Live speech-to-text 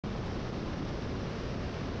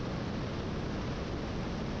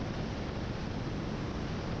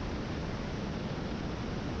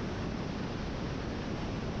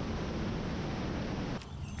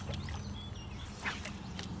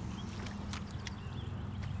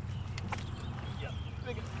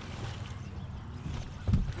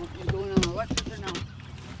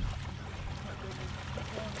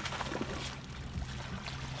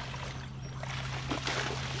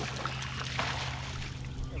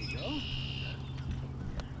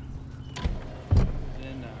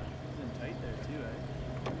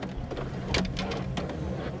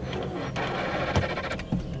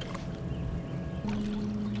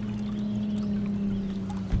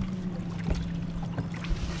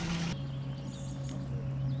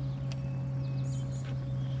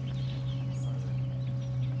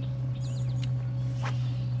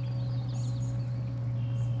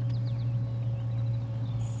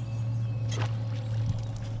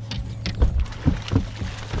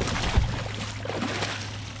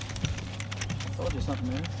Just something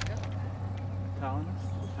new? Yeah. Talon us?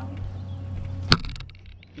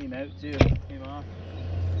 Came out too. Came off.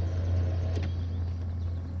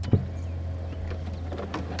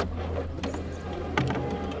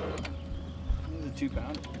 This is a 2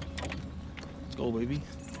 pound. Let's go, baby.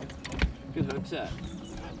 Good hook set.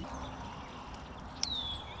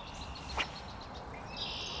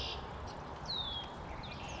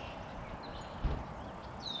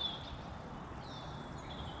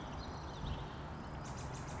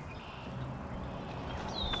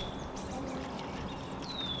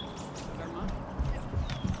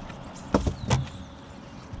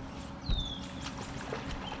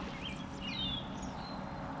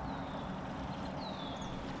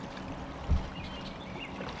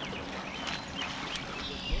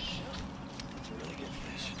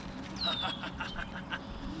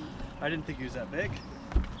 I didn't think he was that big.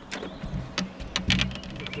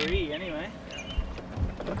 It's a 3 anyway.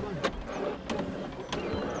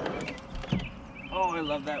 Oh, I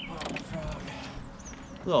love that pop frog.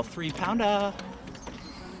 Little 3 pounder.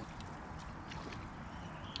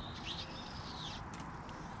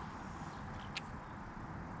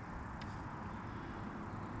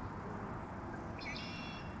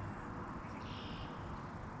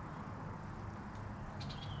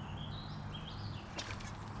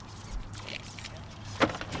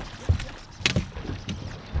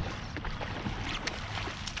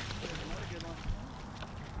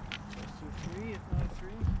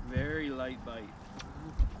 Very light bite.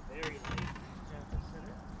 Very light.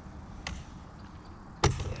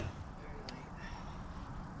 Yeah, very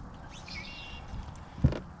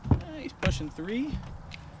light. He's pushing 3.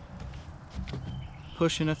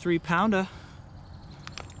 Pushing a 3 pounder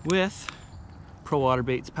with Pro Water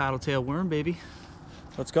Baits paddle tail worm, baby.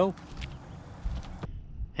 Let's go.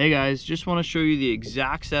 Hey guys, just want to show you the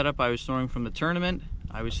exact setup I was throwing from the tournament.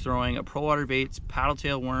 I was throwing a Pro Water Baits paddle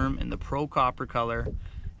tail worm in the Pro Copper color,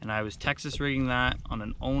 and I was Texas rigging that on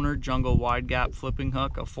an Owner Jungle wide gap flipping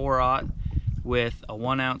hook, a 4/0 with a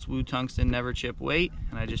 1 ounce Woo Tungsten never chip weight,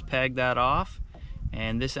 and I just pegged that off,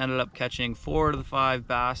 and this ended up catching 4 out of the 5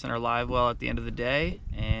 bass in our live well at the end of the day,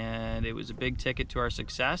 and it was a big ticket to our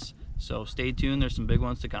success. So stay tuned, there's some big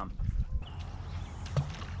ones to come.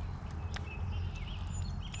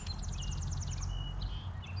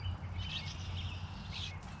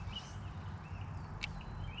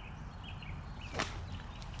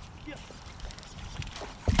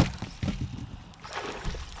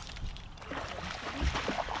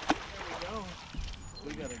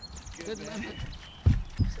 Good limit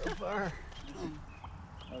so far.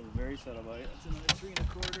 That was a very subtle bite. That's another 3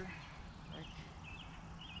 1/4. I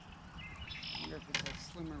wonder if it's a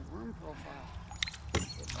slimmer worm profile.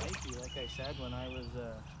 It might be. Like I said, when I was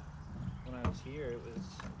here, it was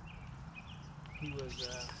he was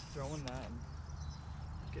throwing that and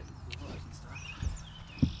getting blowouts and stuff.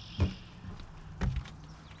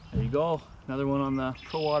 There you go. Another one on the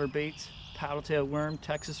Pro Water Baits paddle tail worm,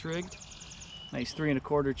 Texas rigged. Nice 3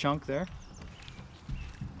 1/4 chunk there.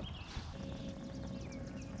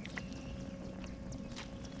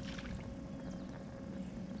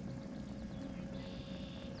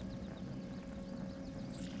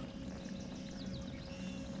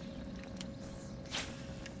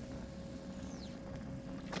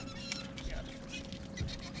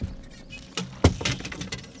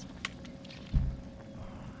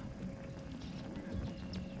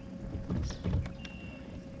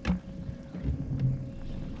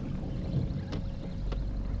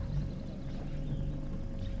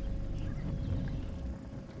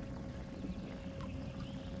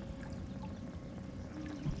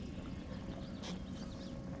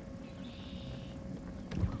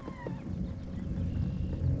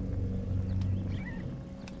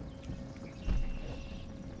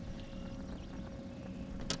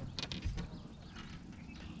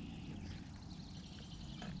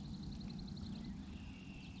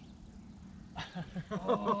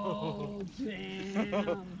 Oh,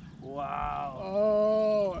 damn. Wow.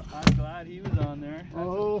 Oh. I'm glad he was on there. That's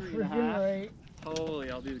Oh, freaking right. Holy,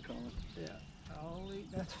 I'll do the calling. Yeah. Holy,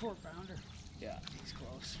 that's 4 pounder. Yeah, he's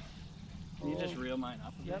close. Can you just reel mine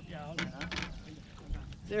up a bit? Yep, yeah, I'll do that.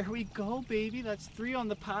 There we go, baby. That's 3 on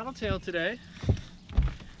the paddle tail today.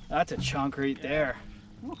 That's a chunk right there.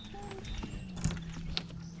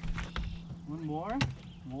 One more, and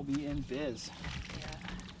we'll be in biz.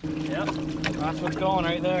 Yep, that's what's going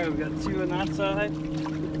right there. We've got 2 on that side,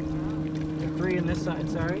 3 on this side,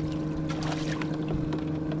 sorry.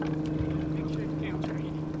 Make sure it counts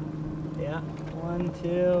right. Yeah, 1,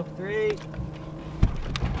 2, 3,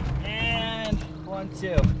 and 1,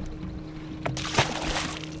 2.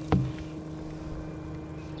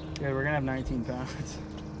 Okay, we're gonna have 19 pounds.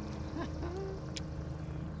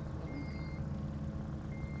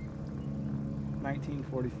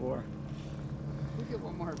 $19.44. We get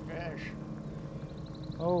one more fish.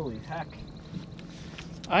 Holy heck.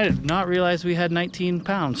 I did not realize we had 19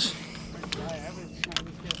 pounds. I was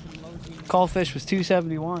guessing low G. Call fish was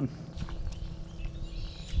 $2.71.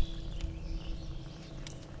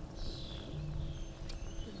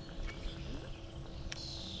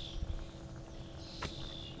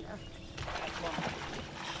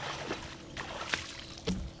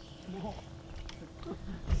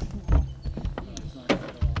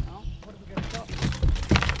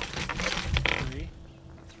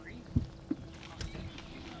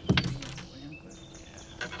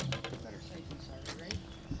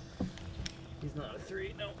 He's not a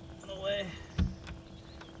 3, no way.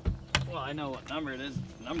 Well, I know what number it is.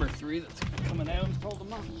 It's number 3 that's coming out. Hold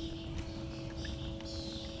them up.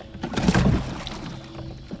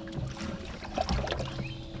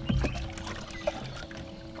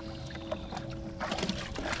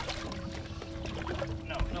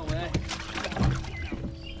 No way.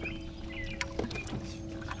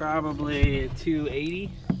 It's probably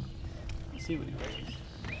 280. Let's see what he weighs.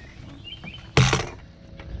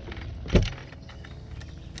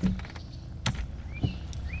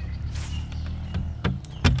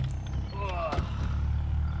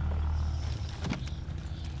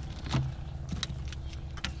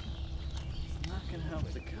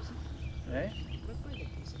 Hey?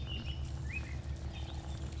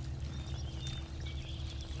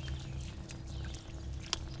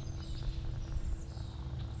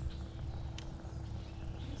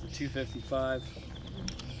 It's a 255.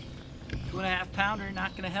 2.5 pounder,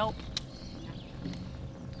 not gonna help.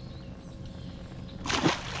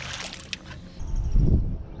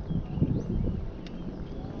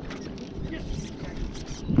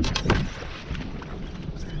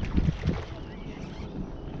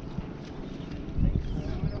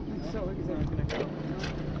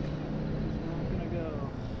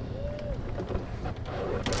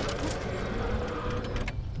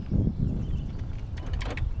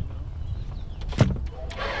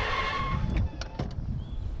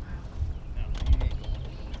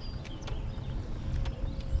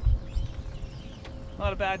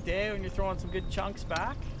 Not a bad day when you're throwing some good chunks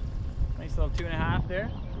back. Nice little 2.5 there.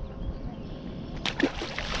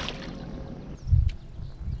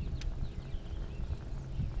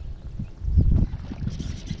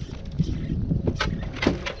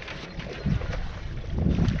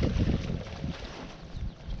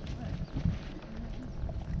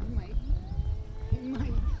 He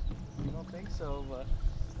might. I don't think so, but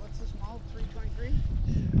What's the small? 323?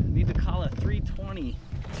 need to call it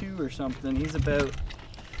 322 or something. He's about,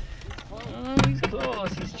 oh, he's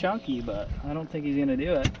close. He's chunky, but I don't think he's gonna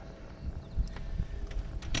do it.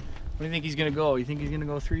 What do you think he's gonna go? You think he's gonna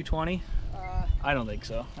go 320? I don't think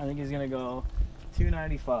so. I think he's gonna go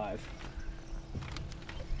 295.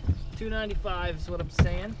 295 is what I'm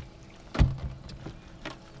saying.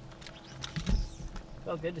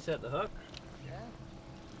 Felt good to set the hook. Yeah.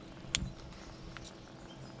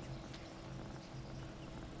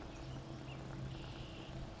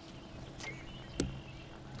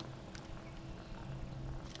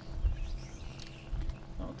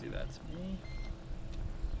 Don't do that to me.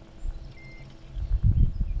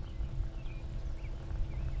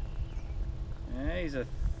 Yeah, he's a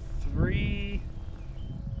 3.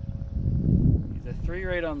 He's a 3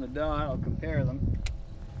 right on the dot. I'll compare them.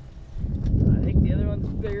 I think the other one's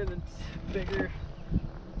bigger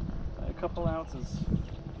by a couple ounces.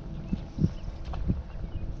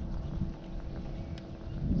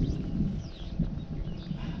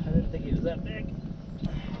 I didn't think he was that big.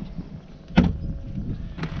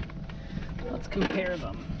 Let's compare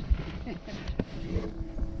them. Is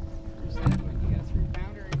that when you got a 3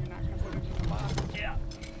 pounder and you're not going to put it in the box? Yeah.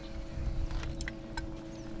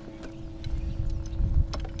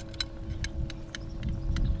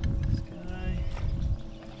 This guy.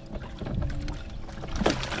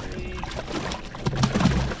 3.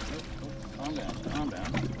 Oh, calm down, calm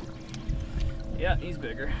down. Yeah, he's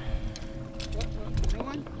bigger. What, the new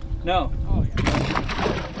one? No. Oh, yeah.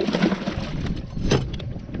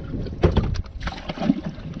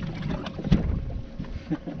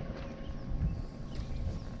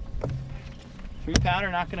 3 pounder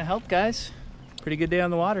not gonna help, guys. Pretty good day on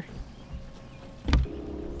the water.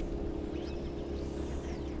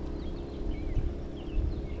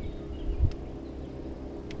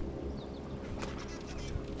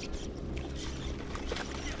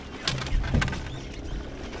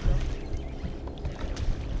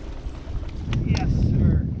 Yes,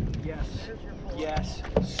 sir. Yes.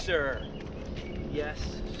 Yes, sir. Yes,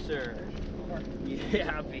 sir.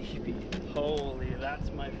 Yeah, baby. Holy,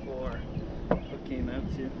 that's my 4. What came out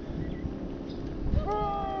to?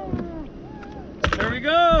 There we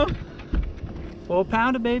go. Full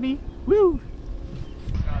pounder, baby. Woo!